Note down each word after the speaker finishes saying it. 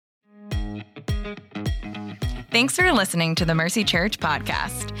Thanks for listening to the Mercy Church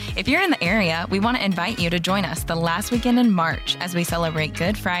podcast. If you're in the area, we want to invite you to join us the last weekend in March as we celebrate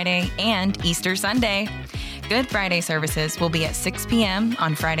Good Friday and Easter Sunday. Good Friday services will be at 6 p.m.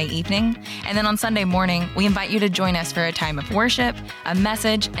 on Friday evening, and then on Sunday morning, we invite you to join us for a time of worship, a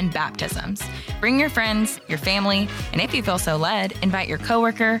message, and baptisms. Bring your friends, your family, and if you feel so led, invite your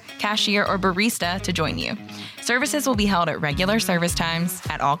coworker, cashier, or barista to join you. Services will be held at regular service times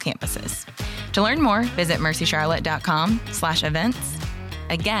at all campuses. To learn more, visit mercycharlotte.com/events.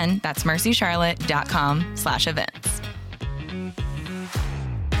 Again, that's mercycharlotte.com/events.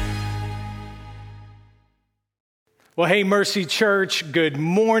 Well, hey, Mercy Church, good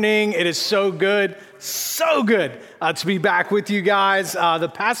morning. It is so good to be back with you guys. The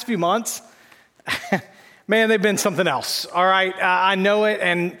past few months, man, they've been something else, all right? I know it,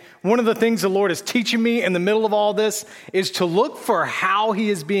 and one of the things the Lord is teaching me in the middle of all this is to look for how He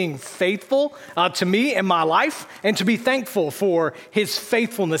is being faithful to me in my life and to be thankful for His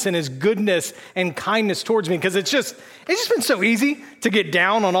faithfulness and His goodness and kindness towards me, because it's just been so easy to get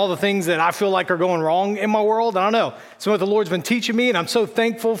down on all the things that I feel like are going wrong in my world. I don't know. It's what the Lord's been teaching me, and I'm so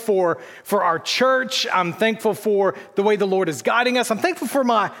thankful for our church. I'm thankful for the way the Lord is guiding us. I'm thankful for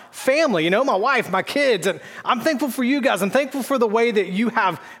my family, my wife, my kids, and I'm thankful for you guys. I'm thankful for the way that you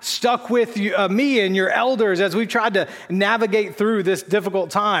have stuck with me and your elders as we've tried to navigate through this difficult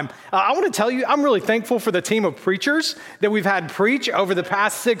time. I want to tell you, I'm really thankful for the team of preachers that we've had preach over the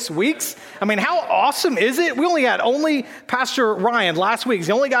past 6 weeks. I mean, how awesome is it? We only had Pastor Ryan last week. He's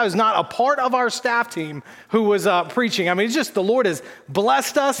the only guy who's not a part of our staff team who was preaching. I mean, it's just the Lord has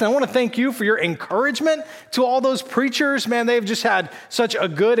blessed us, and I want to thank you for your encouragement to all those preachers. Man, they've just had such a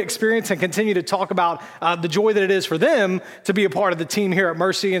good experience and continue to talk about the joy that it is for them to be a part of the team here at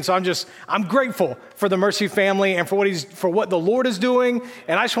Mercy. And so I'm grateful for the Mercy family and for what the Lord is doing.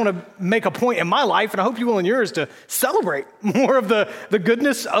 And I just want to make a point in my life, and I hope you will in yours, to celebrate more of the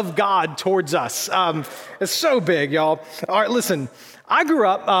goodness of God towards us. It's so big, y'all. All right, listen, I grew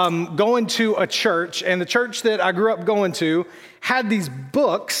up going to a church, and the church that I grew up going to had these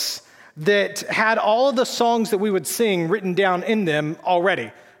books that had all of the songs that we would sing written down in them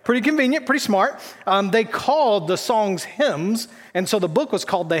already. Pretty convenient, pretty smart. They called the songs hymns, and so the book was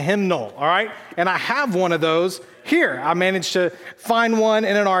called the Hymnal, all right? And I have one of those here. I managed to find one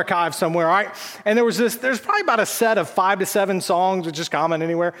in an archive somewhere, all right? And there's probably about a set of 5 to 7 songs, which is common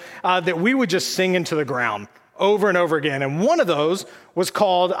anywhere, that we would just sing into the ground over and over again. And one of those was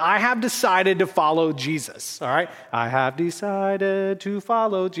called, I Have Decided to Follow Jesus, all right? I have decided to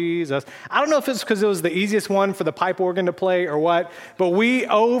follow Jesus. I don't know if it's because it was the easiest one for the pipe organ to play or what, but we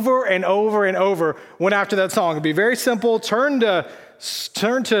over and over and over went after that song. It'd be very simple. Turn to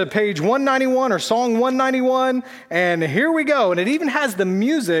page 191 or song 191, and here we go. And it even has the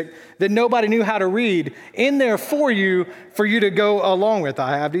music that nobody knew how to read in there for you to go along with.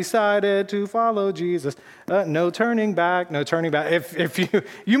 I have decided to follow Jesus. No turning back, no turning back. If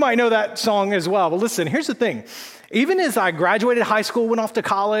you might know that song as well. But listen, here's the thing. Even as I graduated high school, went off to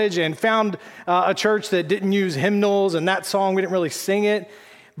college, and found a church that didn't use hymnals, and that song, we didn't really sing it.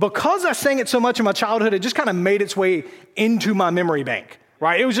 Because I sang it so much in my childhood, it just kind of made its way into my memory bank,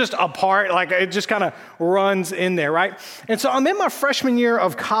 right? It was just a part, like it just kind of runs in there, right? And so I'm in my freshman year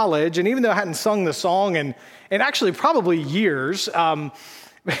of college, and even though I hadn't sung the song in actually probably years,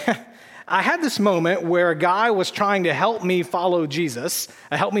 I had this moment where a guy was trying to help me follow Jesus,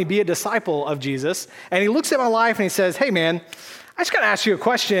 help me be a disciple of Jesus, and he looks at my life and he says, hey man, I just got to ask you a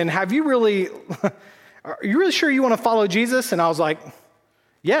question. Are you really sure you want to follow Jesus? And I was like,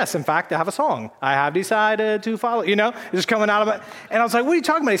 yes, in fact, I have a song. I have decided to follow, just coming out of it. And I was like, what are you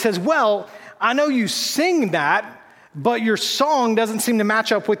talking about? He says, well, I know you sing that, but your song doesn't seem to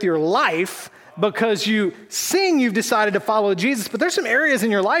match up with your life, because you sing you've decided to follow Jesus, but there's some areas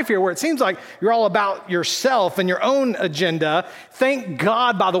in your life here where it seems like you're all about yourself and your own agenda. Thank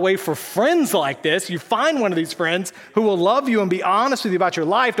God, by the way, for friends like this. You find one of these friends who will love you and be honest with you about your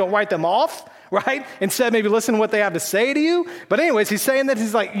life. Don't write them off, right? Instead, maybe listen to what they have to say to you. But anyways, he's saying that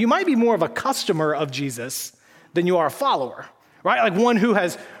he's like, you might be more of a customer of Jesus than you are a follower, right? Like one who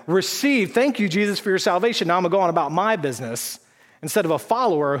has received, thank you, Jesus, for your salvation. Now I'm going to go on about my business, instead of a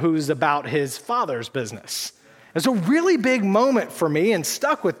follower who's about his Father's business. It's a really big moment for me and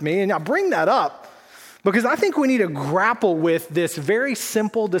stuck with me. And I bring that up because I think we need to grapple with this very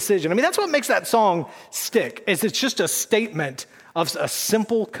simple decision. I mean, that's what makes that song stick, is it's just a statement of a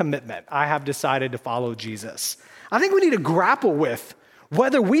simple commitment. I have decided to follow Jesus. I think we need to grapple with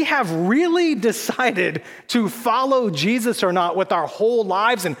whether we have really decided to follow Jesus or not with our whole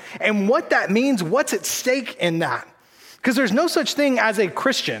lives, and what that means, what's at stake in that. Because there's no such thing as a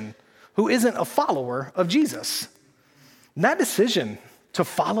Christian who isn't a follower of Jesus. And that decision to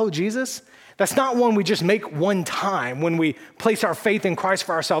follow Jesus, that's not one we just make one time when we place our faith in Christ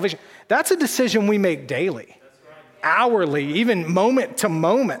for our salvation. That's a decision we make daily, hourly, even moment to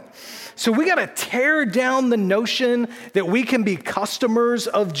moment. So we got to tear down the notion that we can be customers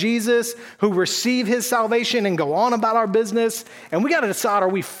of Jesus who receive his salvation and go on about our business. And we got to decide, are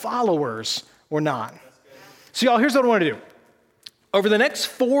we followers or not? So y'all, here's what I want to do. Over the next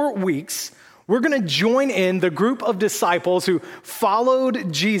 4 weeks, we're going to join in the group of disciples who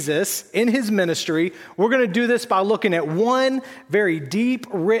followed Jesus in his ministry. We're going to do this by looking at one very deep,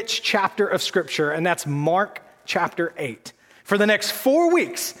 rich chapter of Scripture, and that's Mark chapter 8. For the next 4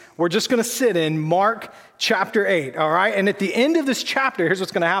 weeks, we're just going to sit in Mark chapter 8, all right? And at the end of this chapter, here's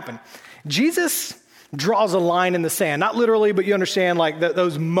what's going to happen. Jesus draws a line in the sand, not literally, but you understand like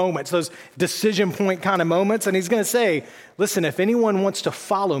those moments, those decision point kind of moments. And he's going to say, listen, if anyone wants to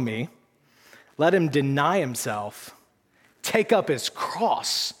follow me, let him deny himself, take up his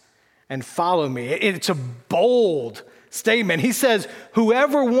cross, and follow me. It's a bold statement. He says,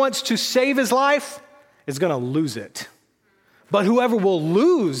 whoever wants to save his life is going to lose it. But whoever will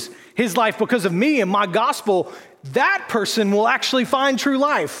lose his life because of me and my gospel, that person will actually find true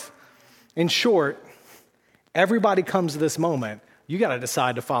life. In short, everybody comes to this moment. You got to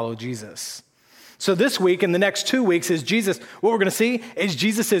decide to follow Jesus. So this week and the next 2 weeks is Jesus, what we're going to see is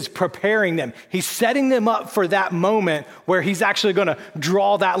Jesus is preparing them. He's setting them up for that moment where he's actually going to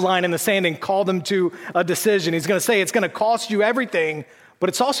draw that line in the sand and call them to a decision. He's going to say it's going to cost you everything, but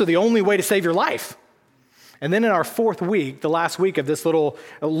it's also the only way to save your life. And then in our 4th week, the last week of this little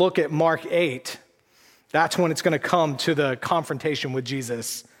look at Mark 8, that's when it's going to come to the confrontation with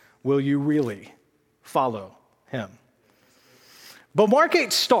Jesus. Will you really follow him? But Mark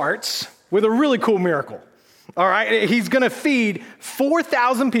 8 starts with a really cool miracle. All right, he's going to feed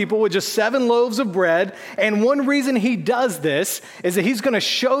 4,000 people with just 7 loaves of bread. And one reason he does this is that he's going to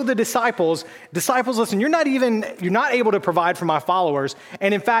show the disciples, listen, you're not able to provide for my followers.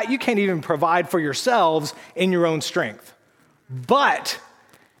 And in fact, you can't even provide for yourselves in your own strength. But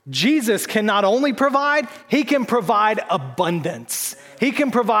Jesus can not only provide, he can provide abundance. He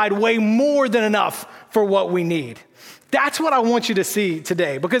can provide way more than enough for what we need. That's what I want you to see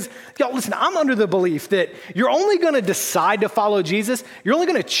today. Because, y'all, listen, I'm under the belief that you're only going to decide to follow Jesus. You're only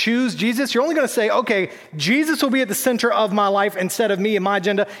going to choose Jesus. You're only going to say, okay, Jesus will be at the center of my life instead of me and my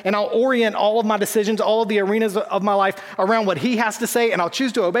agenda. And I'll orient all of my decisions, all of the arenas of my life around what he has to say, and I'll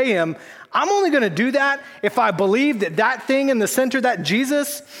choose to obey him. I'm only going to do that if I believe that that thing in the center, that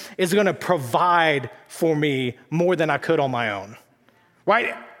Jesus, is going to provide for me more than I could on my own,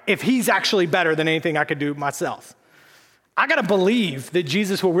 right? If he's actually better than anything I could do myself. I got to believe that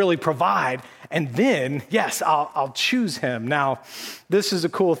Jesus will really provide, and then, yes, I'll choose him. Now, this is a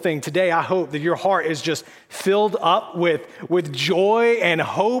cool thing. Today, I hope that your heart is just filled up with joy and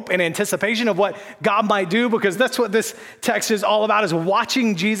hope and anticipation of what God might do, because that's what this text is all about, is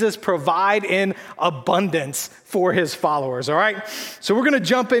watching Jesus provide in abundance for his followers, all right? So we're going to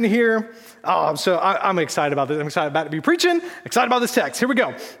jump in here. I'm excited about this. I'm excited about to be preaching, excited about this text. Here we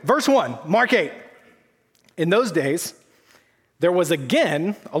go. Verse 1, Mark 8. In those days, there was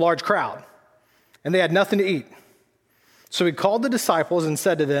again a large crowd, and they had nothing to eat. So he called the disciples and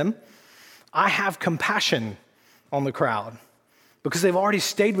said to them, I have compassion on the crowd because they've already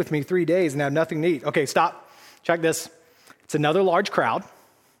stayed with me 3 days and have nothing to eat. Okay, stop. Check this. It's another large crowd,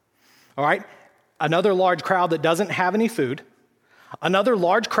 all right? Another large crowd that doesn't have any food. Another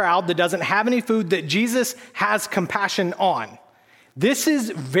large crowd that doesn't have any food that Jesus has compassion on. This is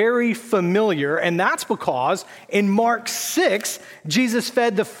very familiar, and that's because in Mark 6, Jesus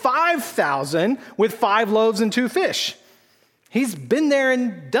fed the 5,000 with 5 loaves and 2 fish. He's been there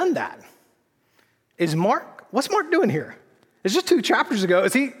and done that. What's Mark doing here? It's just 2 chapters ago.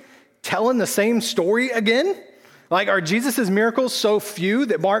 Is he telling the same story again? Like, are Jesus' miracles so few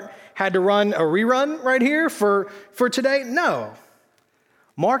that Mark had to run a rerun right here for today? No.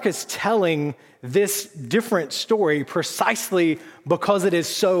 Mark is telling this different story precisely because it is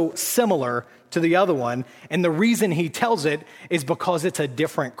so similar to the other one. And the reason he tells it is because it's a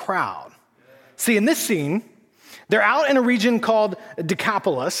different crowd. See, in this scene, they're out in a region called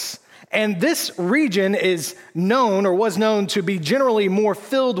Decapolis. And this region is known, or was known, to be generally more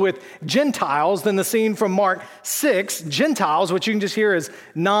filled with Gentiles than the scene from Mark 6. Gentiles, which you can just hear as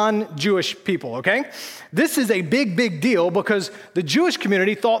non-Jewish people, okay? This is a big, big deal because the Jewish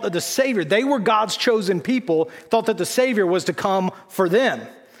community thought that the Savior, they were God's chosen people, thought that the Savior was to come for them.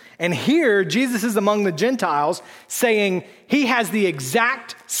 And here, Jesus is among the Gentiles saying he has the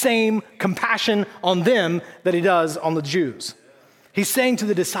exact same compassion on them that he does on the Jews. He's saying to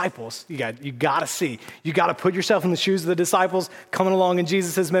the disciples, you got to see, you got to put yourself in the shoes of the disciples coming along in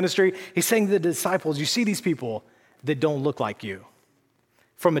Jesus' ministry. He's saying to the disciples, you see these people that don't look like you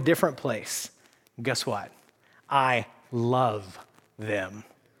from a different place. Guess what? I love them.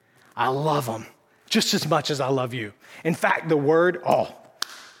 I love them just as much as I love you. In fact, the word,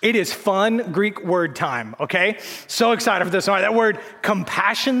 it is fun Greek word time, okay? So excited for this. All right, that word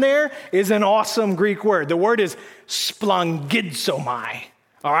compassion there is an awesome Greek word. The word is splangizomai,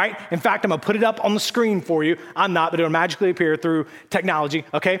 all right? In fact, I'm going to put it up on the screen for you. I'm not, but it'll magically appear through technology,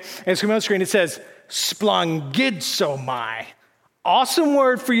 okay? And it's going to be on the screen. It says splangizomai. Awesome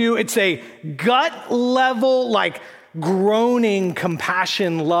word for you. It's a gut level, like groaning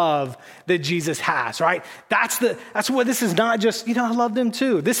compassion love that Jesus has, right? That's what this is not just, I love them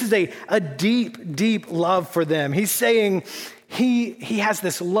too. This is a deep, deep love for them. He's saying he has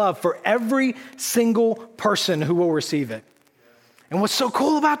this love for every single person who will receive it. And what's so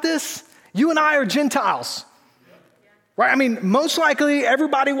cool about this? You and I are Gentiles. Right? I mean, most likely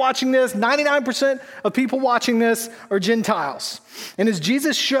everybody watching this, 99% of people watching this are Gentiles. And as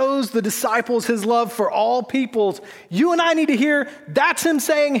Jesus shows the disciples his love for all peoples, you and I need to hear that's him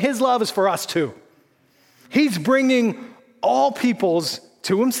saying his love is for us too. He's bringing all peoples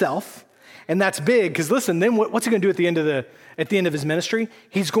to himself, and that's big because listen, then what's he going to do at the end of his ministry?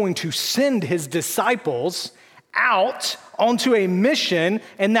 He's going to send his disciples out onto a mission,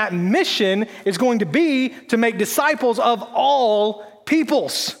 and that mission is going to be to make disciples of all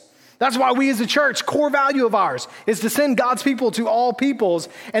peoples. That's why we as a church, core value of ours is to send God's people to all peoples,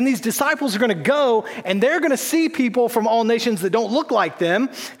 and these disciples are going to go and they're going to see people from all nations that don't look like them,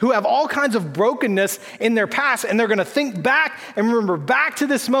 who have all kinds of brokenness in their past, and they're going to think back and remember back to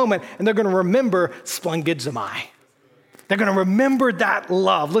this moment, and they're going to remember splangizomai. They're going to remember that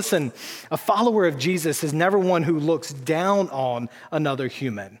love. Listen, a follower of Jesus is never one who looks down on another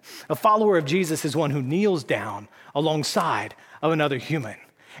human. A follower of Jesus is one who kneels down alongside of another human.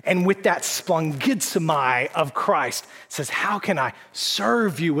 And with that splangizomai of Christ says, how can I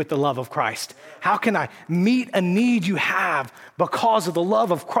serve you with the love of Christ? How can I meet a need you have because of the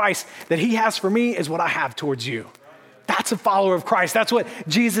love of Christ that he has for me is what I have towards you. That's a follower of Christ. That's what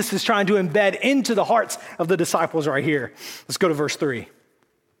Jesus is trying to embed into the hearts of the disciples right here. Let's go to verse 3.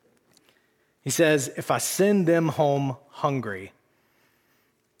 He says, if I send them home hungry,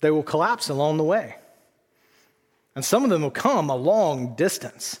 they will collapse along the way. And some of them will come a long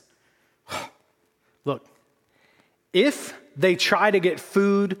distance. Look, if they try to get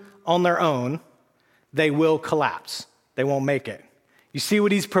food on their own, they will collapse. They won't make it. You see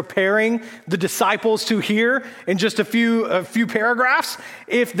what he's preparing the disciples to hear in just a few paragraphs?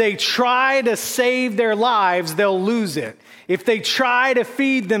 If they try to save their lives, they'll lose it. If they try to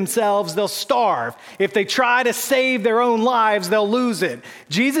feed themselves, they'll starve. If they try to save their own lives, they'll lose it.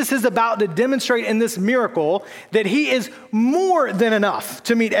 Jesus is about to demonstrate in this miracle that he is more than enough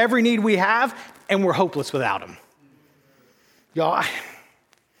to meet every need we have, and we're hopeless without him. Y'all, I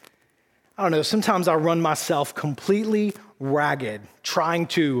don't know, sometimes I run myself completely ragged, trying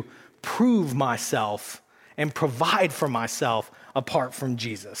to prove myself and provide for myself apart from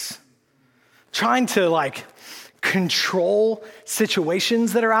Jesus. Trying to control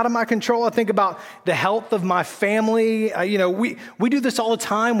situations that are out of my control. I think about the health of my family. We do this all the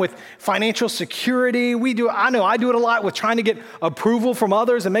time with financial security. I know I do it a lot with trying to get approval from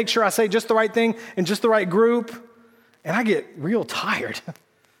others and make sure I say just the right thing in just the right group. And I get real tired.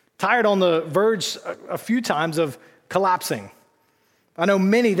 Tired on the verge a few times of collapsing. I know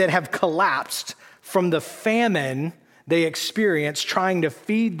many that have collapsed from the famine they experienced trying to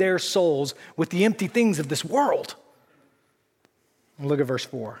feed their souls with the empty things of this world. Look at verse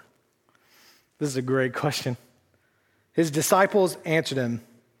 4. This is a great question. His disciples answered him,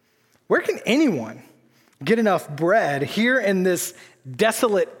 where can anyone get enough bread here in this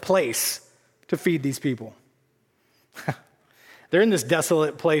desolate place to feed these people? They're in this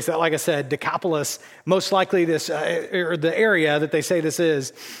desolate place that, like I said, Decapolis, most likely this, or the area that they say this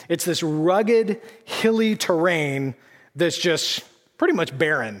is, it's this rugged, hilly terrain that's just pretty much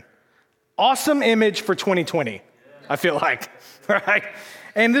barren. Awesome image for 2020, I feel like, right?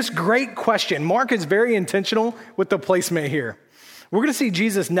 And this great question, Mark is very intentional with the placement here. We're going to see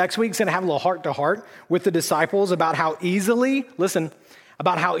Jesus next week. He's going to have a little heart-to-heart with the disciples about how easily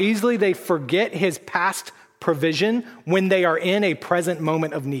they forget his past provision when they are in a present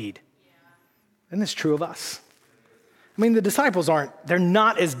moment of need. And this is true of us. I mean, the disciples they're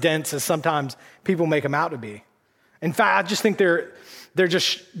not as dense as sometimes people make them out to be. In fact, I just think they're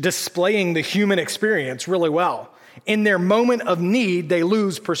just displaying the human experience really well. In their moment of need, they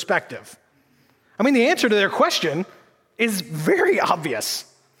lose perspective. I mean, the answer to their question is very obvious.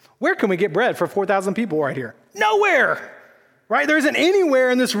 Where can we get bread for 4,000 people right here? Nowhere, right? There isn't anywhere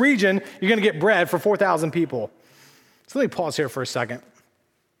in this region you're going to get bread for 4,000 people. So let me pause here for a second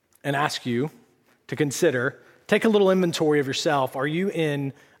and ask you to consider, take a little inventory of yourself. Are you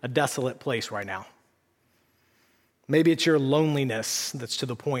in a desolate place right now? Maybe it's your loneliness that's to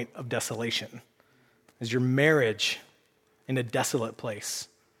the point of desolation. Is your marriage in a desolate place?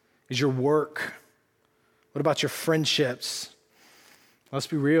 Is your work? What about your friendships? Let's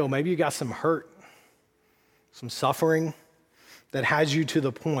be real. Maybe you got some hurt, some suffering that has you to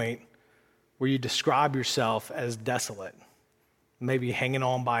the point where you describe yourself as desolate, maybe hanging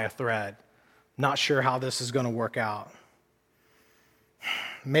on by a thread, not sure how this is going to work out.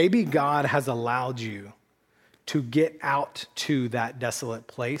 Maybe God has allowed you to get out to that desolate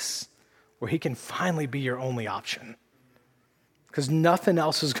place where he can finally be your only option because nothing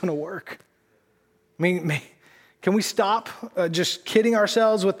else is going to work. I mean, can we stop just kidding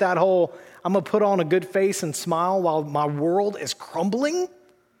ourselves with that whole, I'm going to put on a good face and smile while my world is crumbling?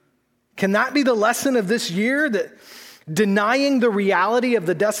 Can that be the lesson of this year, that denying the reality of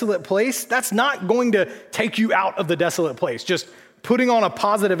the desolate place, that's not going to take you out of the desolate place, just putting on a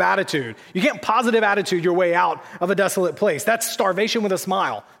positive attitude. You can't positive attitude your way out of a desolate place. That's starvation with a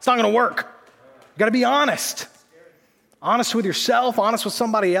smile. It's not going to work. You got to be honest. Honest with yourself, honest with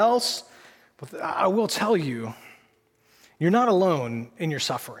somebody else. But I will tell you, you're not alone in your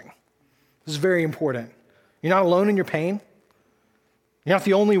suffering. This is very important. You're not alone in your pain. You're not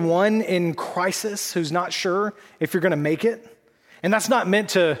the only one in crisis who's not sure if you're going to make it. And that's not meant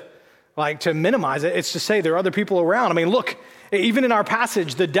to minimize it. It's to say there are other people around. I mean, look, even in our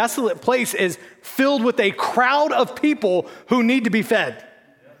passage, the desolate place is filled with a crowd of people who need to be fed.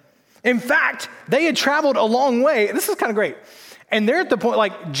 In fact, they had traveled a long way. This is kind of great. And they're at the point,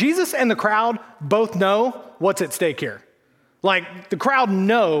 like, Jesus and the crowd both know what's at stake here. Like, the crowd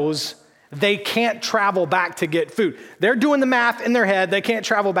knows they can't travel back to get food. They're doing the math in their head. They can't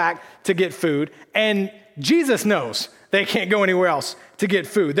travel back to get food. And Jesus knows they can't go anywhere else to get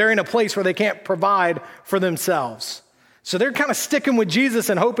food. They're in a place where they can't provide for themselves. So they're kind of sticking with Jesus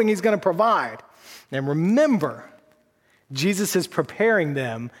and hoping he's going to provide. And remember, Jesus is preparing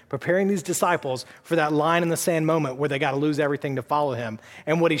these disciples for that line in the sand moment where they got to lose everything to follow him.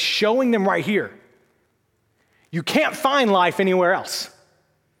 And what he's showing them right here, you can't find life anywhere else.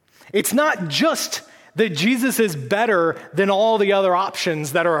 It's not just that Jesus is better than all the other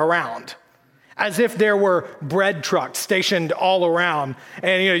options that are around, as if there were bread trucks stationed all around.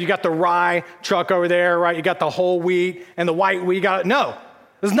 And you got the rye truck over there, right? You got the whole wheat and the white wheat. No,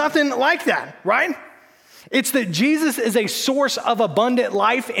 there's nothing like that, right? It's that Jesus is a source of abundant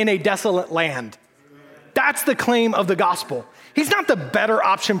life in a desolate land. That's the claim of the gospel. He's not the better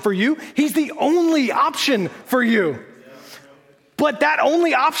option for you. He's the only option for you. But that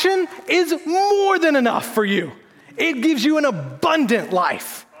only option is more than enough for you. It gives you an abundant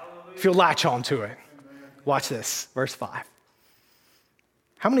life if you'll latch on to it. Watch this, verse 5.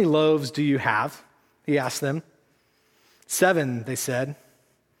 How many loaves do you have? He asked them. 7, they said.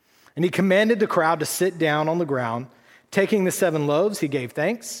 And he commanded the crowd to sit down on the ground. Taking the 7 loaves, he gave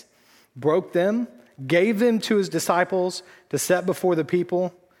thanks, broke them, gave them to his disciples to set before the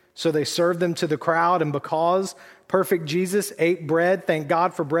people. So they served them to the crowd, and because perfect Jesus ate bread, thank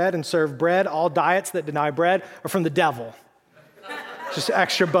God for bread, and served bread, all diets that deny bread are from the devil. Just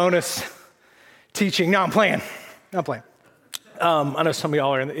extra bonus teaching. No, I'm playing. I know some of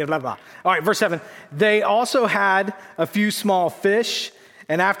y'all are in the blah, blah. All right, verse 7. They also had a few small fish,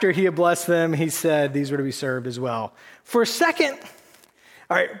 and after he had blessed them, he said these were to be served as well. For a second,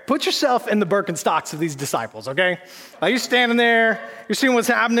 all right, put yourself in the Birkenstocks of these disciples, okay? You're standing there, you're seeing what's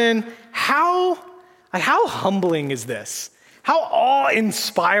happening. How humbling is this? How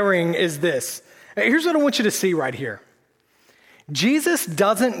awe-inspiring is this? Here's what I want you to see right here. Jesus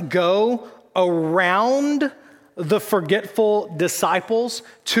doesn't go around the forgetful disciples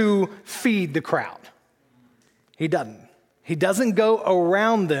to feed the crowd. He doesn't. He doesn't go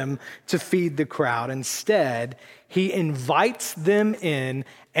around them to feed the crowd. Instead, he invites them in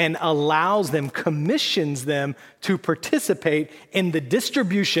and allows them, commissions them to participate in the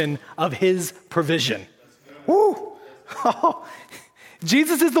distribution of his provision. Woo! Oh,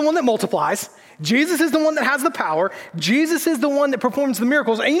 Jesus is the one that multiplies. Jesus is the one that has the power. Jesus is the one that performs the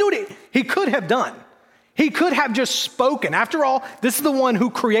miracles. And you know what he could have done? He could have just spoken. After all, this is the one who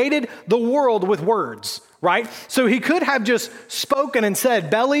created the world with words, right? So he could have just spoken and said,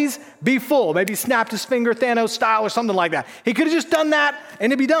 bellies, be full. Maybe snapped his finger Thanos style or something like that. He could have just done that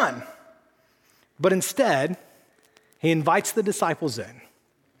and it'd be done. But instead, he invites the disciples in.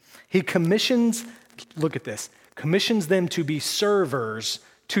 He commissions, look at this, commissions them to be servers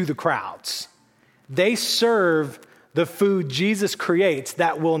to the crowds. They serve the food Jesus creates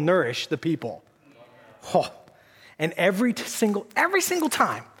that will nourish the people. Oh. And every single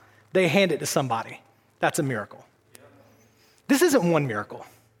time they hand it to somebody, that's a miracle. This isn't one miracle.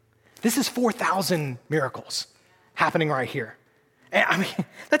 This is 4,000 miracles happening right here. And I mean,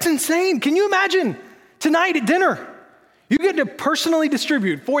 that's insane. Can you imagine tonight at dinner, you get to personally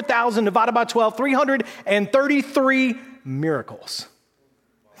distribute 4,000 divided by 12, 333 miracles.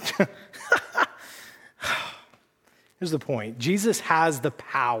 Here's the point. Jesus has the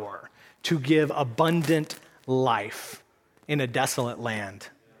power to give abundant life in a desolate land.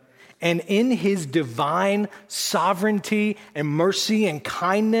 And in his divine sovereignty and mercy and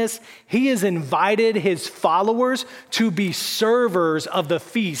kindness, he has invited his followers to be servers of the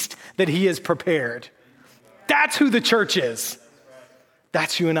feast that he has prepared. That's who the church is.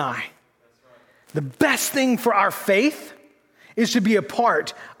 That's you and I. The best thing for our faith is to be a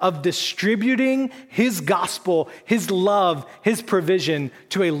part of distributing his gospel, his love, his provision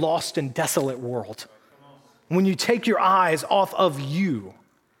to a lost and desolate world. When you take your eyes off of you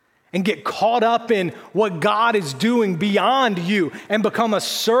and get caught up in what God is doing beyond you and become a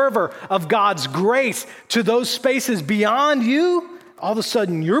server of God's grace to those spaces beyond you, all of a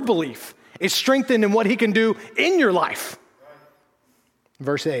sudden your belief is strengthened in what he can do in your life.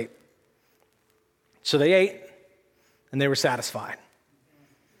 Verse 8. So they ate and they were satisfied.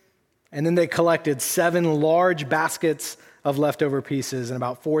 And then they collected 7 large baskets of leftover pieces, and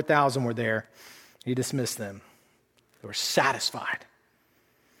about 4,000 were there. He dismissed them. They were satisfied.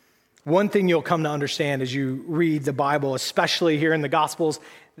 One thing you'll come to understand as you read the Bible, especially here in the Gospels,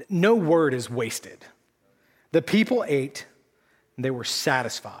 no word is wasted. The people ate, and they were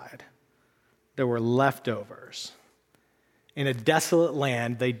satisfied. There were leftovers. In a desolate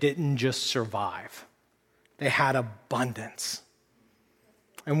land, they didn't just survive. They had abundance.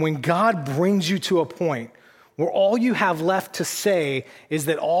 And when God brings you to a point where all you have left to say is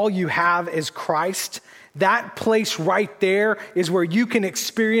that all you have is Christ, that place right there is where you can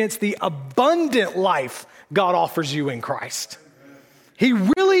experience the abundant life God offers you in Christ. He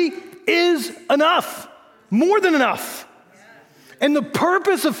really is enough, more than enough. And the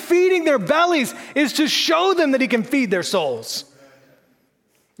purpose of feeding their bellies is to show them that he can feed their souls.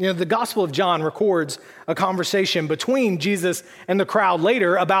 You know, the Gospel of John records a conversation between Jesus and the crowd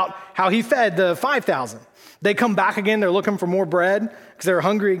later about how he fed the 5,000. They come back again, they're looking for more bread because they're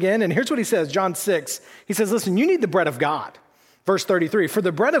hungry again. And here's what he says, John 6. He says, listen, you need the bread of God. Verse 33, for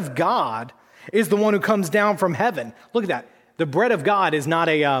the bread of God is the one who comes down from heaven. Look at that. The bread of God is not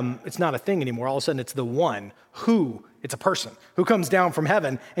it's not a thing anymore. All of a sudden it's the one who, it's a person who comes down from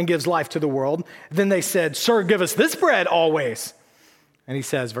heaven and gives life to the world. Then they said, sir, give us this bread always. And he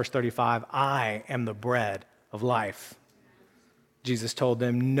says, verse 35, I am the bread of life. Jesus told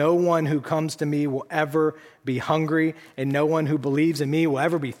them, no one who comes to me will ever be hungry, and no one who believes in me will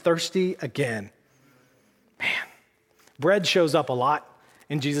ever be thirsty again. Man, bread shows up a lot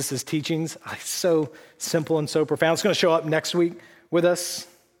in Jesus' teachings. It's so simple and so profound. It's going to show up next week with us.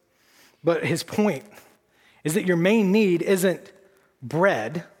 But his point is that your main need isn't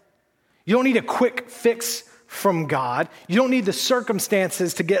bread. You don't need a quick fix from God. You don't need the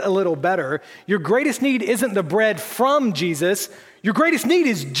circumstances to get a little better. Your greatest need isn't the bread from Jesus. Your greatest need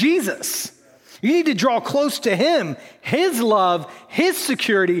is Jesus. You need to draw close to him, his love, his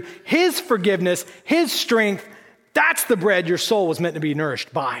security, his forgiveness, his strength. That's the bread your soul was meant to be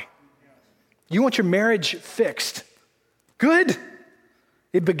nourished by. You want your marriage fixed? Good.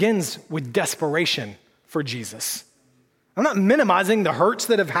 It begins with desperation for Jesus. I'm not minimizing the hurts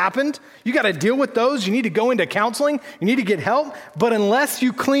that have happened. You got to deal with those. You need to go into counseling. You need to get help. But unless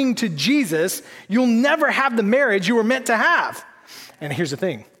you cling to Jesus, you'll never have the marriage you were meant to have. And here's the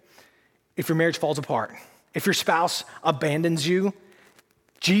thing. If your marriage falls apart, if your spouse abandons you,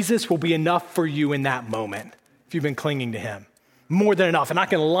 Jesus will be enough for you in that moment if you've been clinging to him. More than enough. And I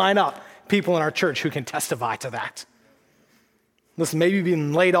can line up people in our church who can testify to that. Listen, maybe you've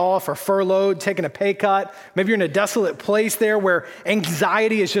been laid off or furloughed, taking a pay cut. Maybe you're in a desolate place there where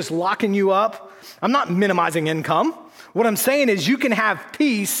anxiety is just locking you up. I'm not minimizing income. What I'm saying is you can have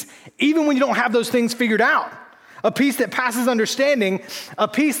peace even when you don't have those things figured out. A peace that passes understanding, a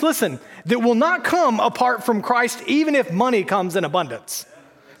peace, listen, that will not come apart from Christ even if money comes in abundance.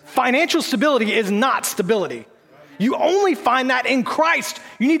 Financial stability is not stability. You only find that in Christ.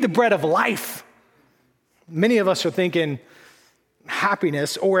 You need the bread of life. Many of us are thinking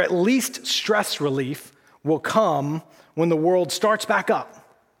happiness, or at least stress relief, will come when the world starts back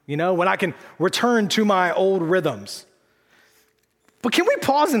up. You know, when I can return to my old rhythms. But can we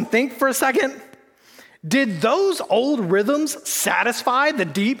pause and think for a second? Did those old rhythms satisfy the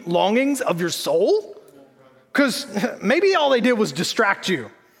deep longings of your soul? Because maybe all they did was distract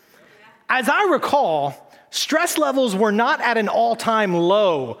you. As I recall, stress levels were not at an all-time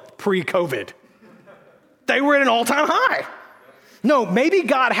low pre-COVID. They were at an all-time high. No, maybe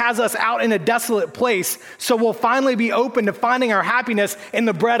God has us out in a desolate place, so we'll finally be open to finding our happiness in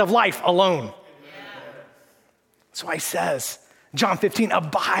the bread of life alone. Yeah. That's why he says, John 15,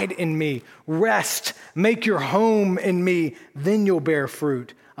 abide in me, rest, make your home in me, then you'll bear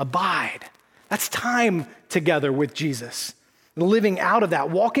fruit. Abide. That's time together with Jesus, living out of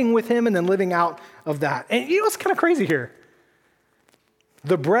that, walking with him and then living out of that. And you know what's kind of crazy here?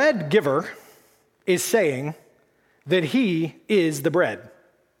 The bread giver is saying that he is the bread,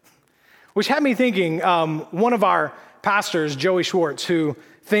 which had me thinking, one of our pastors, Joey Schwartz, who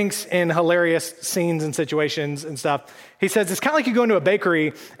thinks in hilarious scenes and situations and stuff, he says it's kind of like you go into a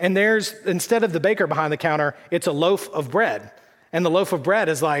bakery and there's, instead of the baker behind the counter, it's a loaf of bread. And the loaf of bread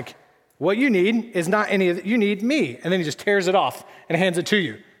is like, what you need is not any of it, you need me. And then he just tears it off and hands it to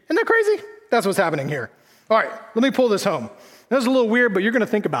you. Isn't that crazy? That's what's happening here. All right, let me pull this home. That was a little weird, but you're going to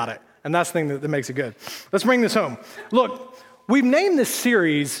think about it. And that's the thing that makes it good. Let's bring this home. Look, we've named this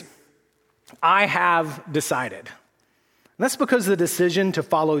series, I Have Decided. And that's because the decision to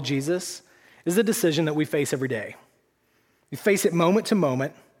follow Jesus is a decision that we face every day. You face it moment to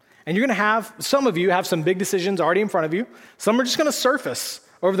moment. And you're going to have, some of you have some big decisions already in front of you. Some are just going to surface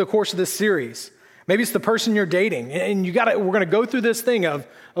over the course of this series. Maybe it's the person you're dating. And we're going to go through this thing of,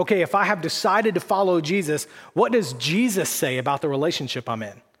 okay, if I have decided to follow Jesus, what does Jesus say about the relationship I'm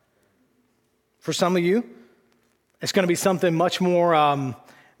in? For some of you, it's going to be something much more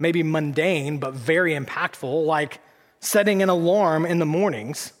maybe mundane, but very impactful, like setting an alarm in the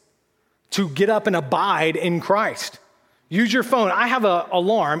mornings to get up and abide in Christ. Use your phone. I have an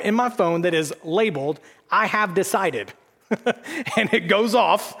alarm in my phone that is labeled, I have decided. And it goes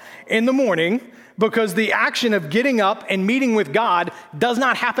off in the morning because the action of getting up and meeting with God does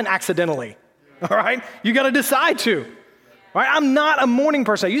not happen accidentally. All right? You got to decide to. Right? I'm not a morning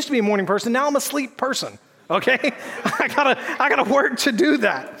person. I used to be a morning person. Now I'm a sleep person. Okay? I gotta work to do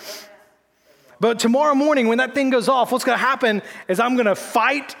that. But tomorrow morning when that thing goes off, what's going to happen is I'm going to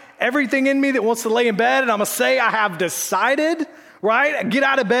fight everything in me that wants to lay in bed, and I'm going to say, I have decided, right? Get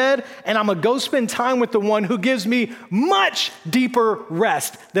out of bed, and I'm going to go spend time with the one who gives me much deeper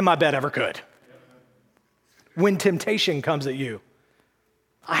rest than my bed ever could. When temptation comes at you,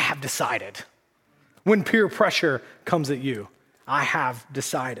 I have decided. When peer pressure comes at you, I have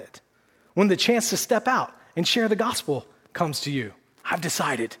decided. When the chance to step out and share the gospel comes to you, I've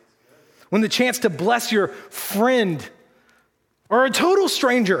decided. When the chance to bless your friend or a total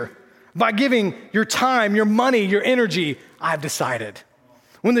stranger by giving your time, your money, your energy, I've decided.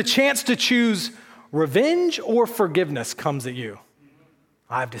 When the chance to choose revenge or forgiveness comes at you,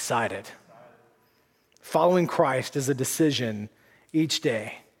 I've decided. Following Christ is a decision each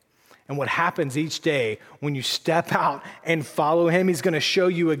day. And what happens each day when you step out and follow him, he's going to show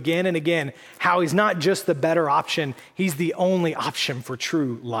you again and again how he's not just the better option, he's the only option for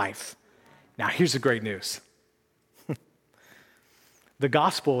true life. Now, here's the great news. The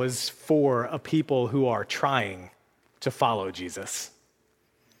gospel is for a people who are trying to follow Jesus.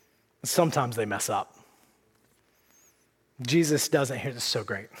 Sometimes they mess up. Jesus doesn't, this is so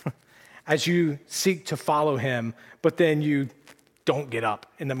great. As you seek to follow him, but then you don't get up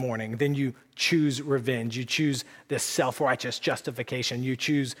in the morning, then you choose revenge, you choose this self-righteous justification, you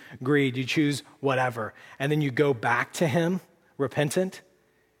choose greed, you choose whatever, and then you go back to him, repentant,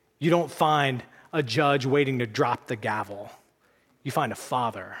 you don't find a judge waiting to drop the gavel. You find a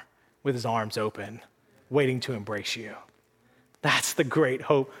father with his arms open, waiting to embrace you. That's the great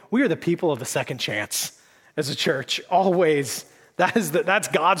hope. We are the people of the second chance as a church, always. That's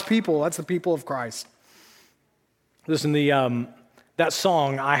God's people. That's the people of Christ. Listen, that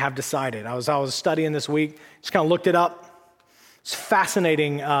song, I Have Decided. I was studying this week, just kind of looked it up. It's a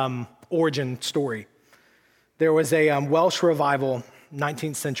fascinating origin story. There was a Welsh revival,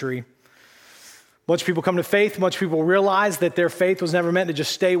 19th century. Much people come to faith. Much people realize that their faith was never meant to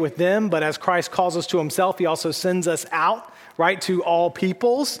just stay with them, but as Christ calls us to himself, he also sends us out, right, to all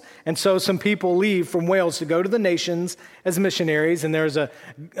peoples. And so some people leave from Wales to go to the nations as missionaries. And there's a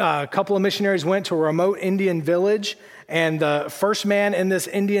couple of missionaries went to a remote Indian village. And the first man in this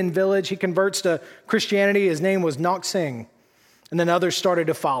Indian village, he converts to Christianity. His name was Nok Singh. And then others started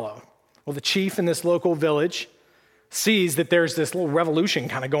to follow. Well, the chief in this local village sees that there's this little revolution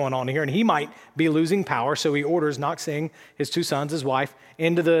kind of going on here, and he might be losing power, so he orders Nok Singh, his two sons, his wife,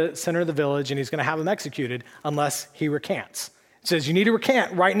 into the center of the village, and he's going to have them executed unless he recants. It says, you need to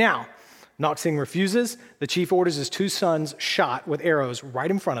recant right now. Noxing refuses. The chief orders his 2 sons shot with arrows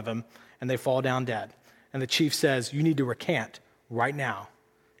right in front of him, and they fall down dead. And the chief says, you need to recant right now.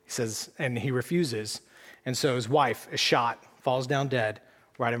 He says, and he refuses. And so his wife is shot, falls down dead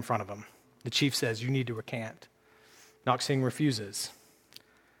right in front of him. The chief says, you need to recant. Noxing refuses.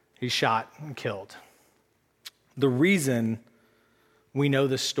 He's shot and killed. The reason we know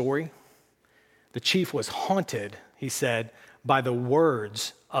this story, the chief was haunted, he said, by the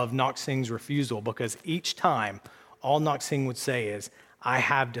words of Noxing's refusal, because each time all Noxing would say is, I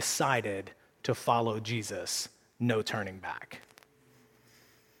have decided to follow Jesus, no turning back.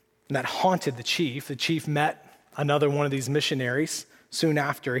 And that haunted the chief. The chief met another one of these missionaries soon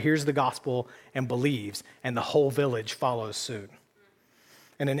after, hears the gospel and believes, and the whole village follows suit.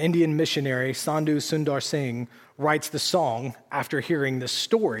 And an Indian missionary, Sandhu Sundar Singh, writes the song after hearing this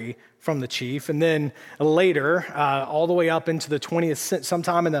story from the chief. And then later, all the way up into the 20th,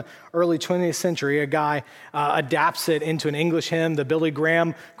 sometime in the early 20th century, a guy adapts it into an English hymn. The Billy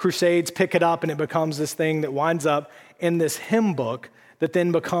Graham Crusades pick it up, and it becomes this thing that winds up in this hymn book that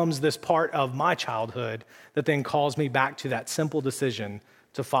then becomes this part of my childhood that then calls me back to that simple decision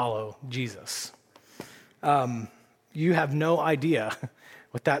to follow Jesus. You have no idea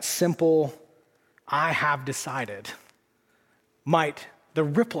what that simple, I have decided, the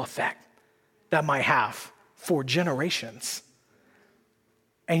ripple effect that might have for generations.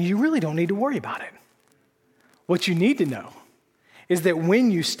 And you really don't need to worry about it. What you need to know is that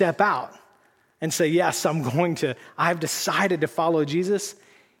when you step out and say, yes, I've decided to follow Jesus,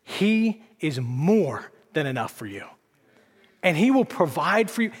 he is more than enough for you. And he will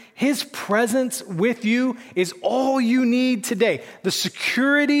provide for you. His presence with you is all you need today. The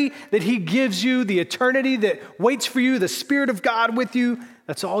security that he gives you, the eternity that waits for you, the Spirit of God with you,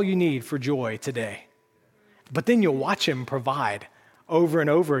 that's all you need for joy today. But then you'll watch him provide over and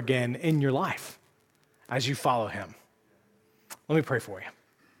over again in your life as you follow him. Let me pray for you.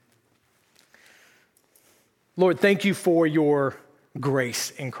 Lord, thank you for your grace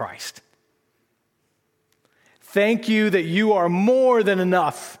in Christ. Thank you that you are more than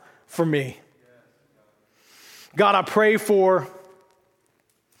enough for me. God, I pray for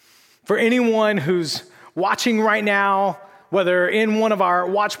anyone who's watching right now, whether in one of our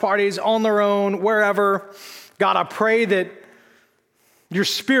watch parties, on their own, wherever. God, I pray that your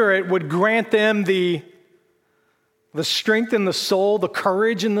Spirit would grant them the strength in the soul, the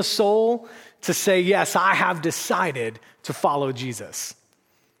courage in the soul to say, yes, I have decided to follow Jesus.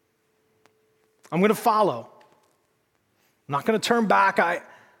 I'm going to follow. I'm not going to turn back.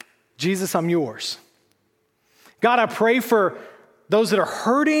 Jesus, I'm yours. God, I pray for those that are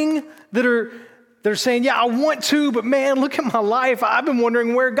hurting, that are saying, yeah, I want to, but man, look at my life. I've been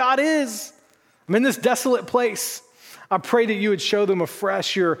wondering where God is. I'm in this desolate place. I pray that you would show them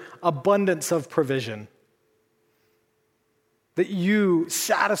afresh your abundance of provision, that you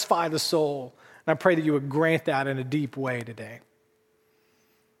satisfy the soul. And I pray that you would grant that in a deep way today.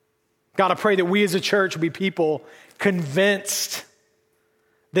 God, I pray that we as a church will be people convinced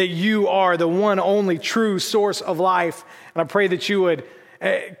that you are the one only true source of life. And I pray that you would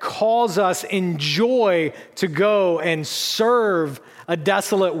cause us in joy to go and serve a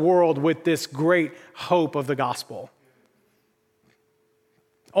desolate world with this great hope of the gospel.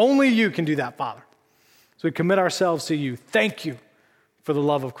 Only you can do that, Father. So we commit ourselves to you. Thank you for the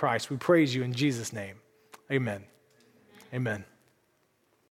love of Christ. We praise you in Jesus' name. Amen. Amen.